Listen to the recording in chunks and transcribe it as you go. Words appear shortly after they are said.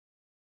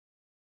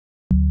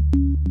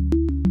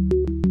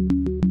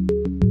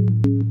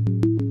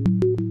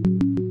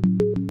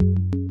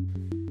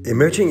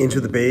Emerging into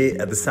the bay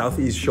at the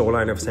southeast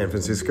shoreline of San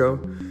Francisco,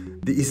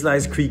 the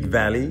Islais Creek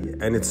Valley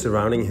and its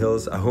surrounding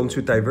hills are home to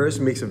a diverse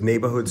mix of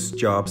neighborhoods,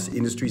 jobs,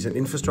 industries, and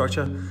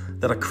infrastructure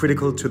that are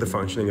critical to the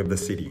functioning of the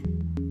city.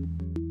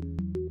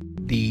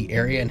 The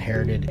area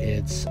inherited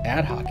its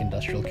ad hoc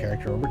industrial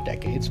character over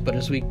decades, but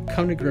as we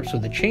come to grips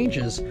with the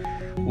changes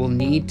we'll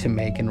need to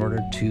make in order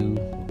to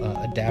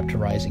adapt to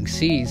rising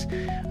seas,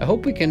 I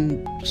hope we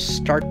can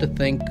start to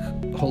think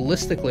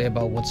holistically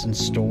about what's in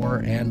store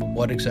and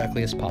what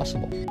exactly is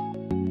possible.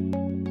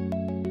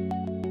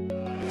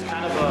 It's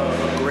kind of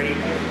a great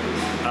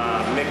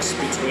mix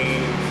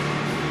between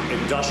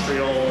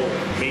industrial,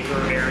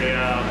 maker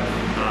area,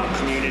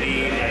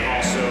 community, and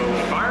also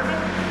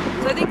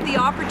environment. So I think the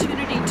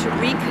opportunity to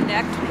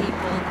reconnect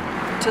people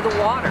to the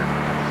water,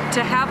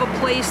 to have a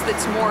place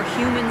that's more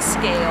human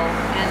scale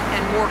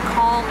and more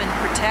calm and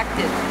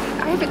protected.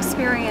 I have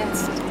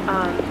experienced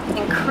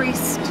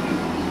increased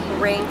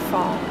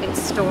rainfall in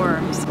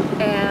storms,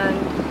 and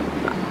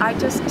I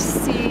just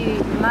see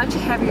much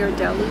heavier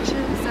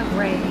deluges of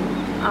rain,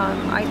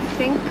 I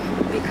think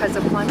because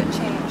of climate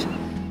change.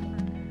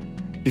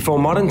 Before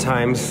modern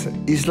times,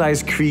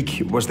 Islais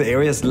Creek was the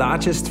area's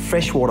largest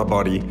freshwater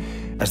body.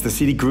 As the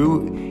city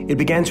grew, it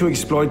began to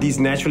exploit these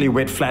naturally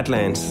wet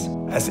flatlands.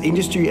 As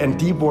industry and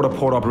deep water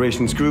port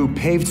operations grew,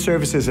 paved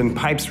surfaces and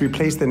pipes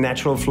replaced the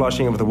natural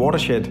flushing of the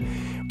watershed.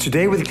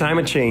 Today, with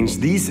climate change,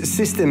 these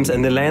systems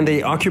and the land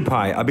they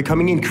occupy are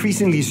becoming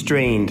increasingly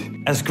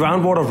strained. As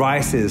groundwater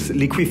rises,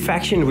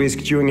 liquefaction risk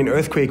during an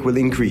earthquake will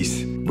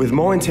increase. With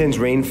more intense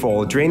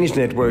rainfall, drainage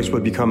networks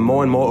will become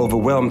more and more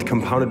overwhelmed,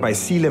 compounded by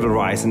sea level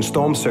rise and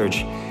storm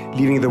surge,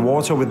 leaving the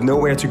water with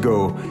nowhere to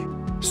go.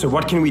 So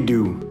what can we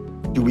do?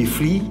 Do we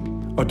flee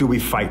or do we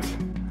fight?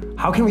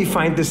 How can we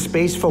find the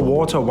space for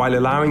water while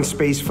allowing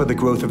space for the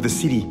growth of the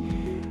city?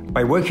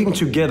 By working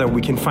together,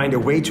 we can find a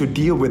way to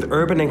deal with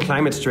urban and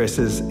climate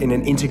stresses in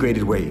an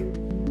integrated way.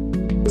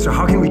 So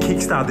how can we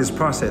kickstart this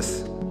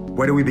process?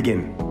 Where do we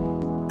begin?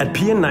 At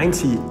Pier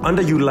 90,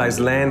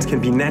 underutilized lands can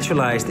be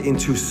naturalized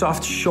into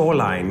soft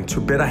shoreline to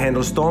better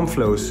handle storm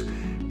flows,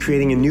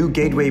 creating a new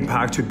gateway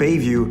park to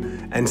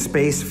Bayview and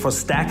space for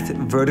stacked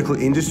vertical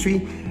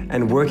industry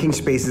and working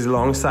spaces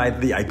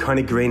alongside the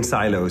iconic grain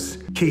silos,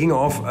 kicking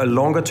off a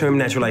longer-term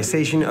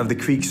naturalization of the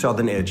creek's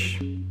southern edge.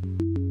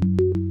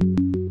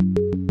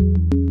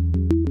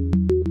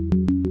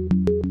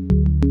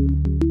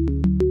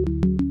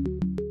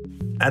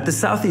 At the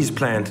Southeast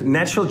plant,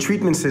 natural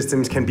treatment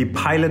systems can be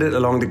piloted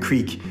along the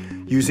creek,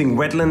 using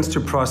wetlands to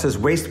process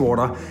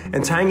wastewater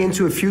and tying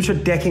into a future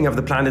decking of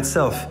the plant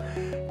itself,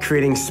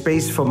 creating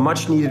space for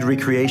much-needed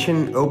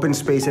recreation, open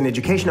space and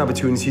education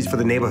opportunities for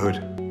the neighborhood.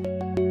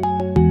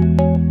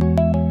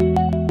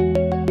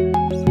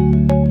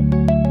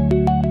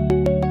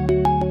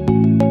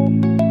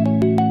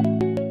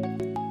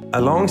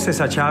 Along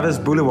Cesar Chavez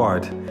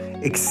Boulevard,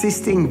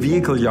 existing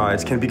vehicle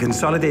yards can be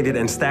consolidated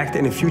and stacked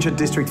in a future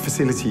district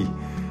facility,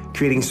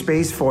 creating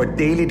space for a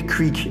daylit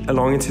creek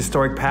along its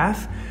historic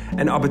path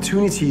and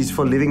opportunities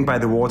for living by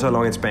the water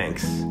along its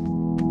banks.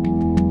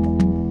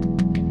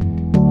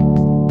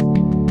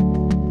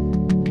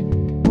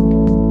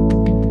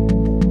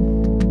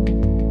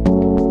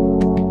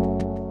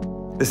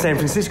 The San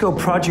Francisco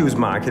produce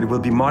market will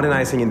be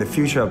modernizing in the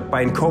future.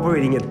 By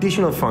incorporating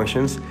additional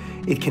functions,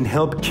 it can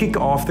help kick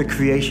off the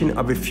creation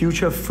of a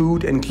future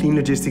food and clean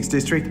logistics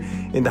district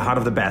in the heart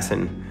of the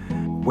basin,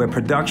 where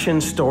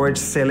production, storage,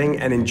 selling,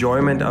 and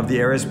enjoyment of the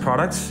area's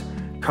products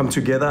come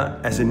together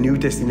as a new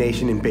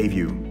destination in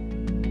Bayview.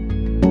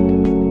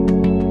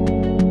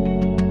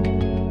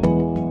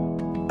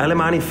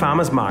 Alemani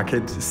Farmers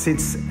Market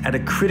sits at a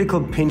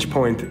critical pinch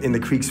point in the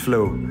creek's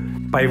flow.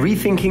 By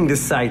rethinking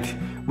this site,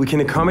 we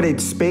can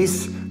accommodate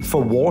space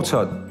for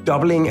water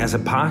doubling as a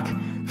park,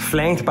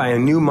 flanked by a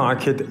new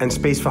market and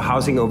space for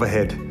housing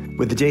overhead,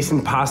 with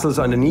adjacent parcels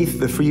underneath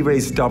the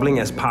freeways doubling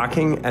as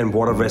parking and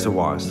water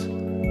reservoirs.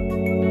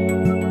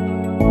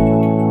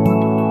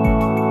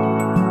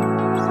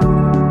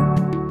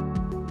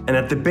 And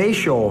at the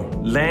Bayshore,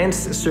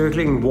 lands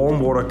circling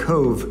Warmwater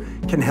Cove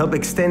can help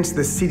extend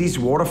the city's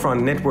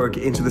waterfront network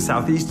into the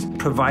southeast,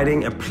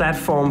 providing a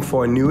platform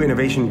for a new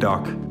innovation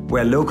dock,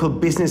 where local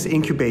business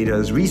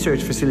incubators,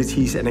 research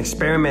facilities, and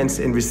experiments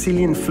in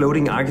resilient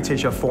floating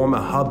architecture form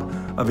a hub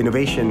of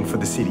innovation for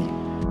the city.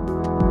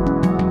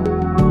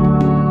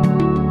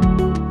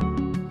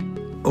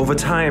 Over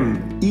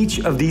time, each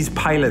of these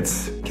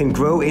pilots can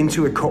grow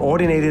into a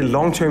coordinated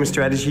long-term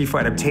strategy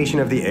for adaptation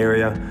of the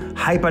area,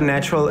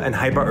 hyper-natural and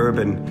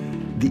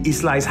hyper-urban, the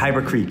Islais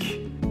Hyper-Creek,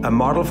 a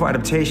model for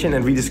adaptation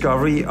and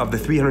rediscovery of the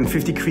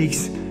 350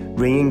 creeks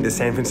ringing the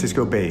San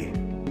Francisco Bay.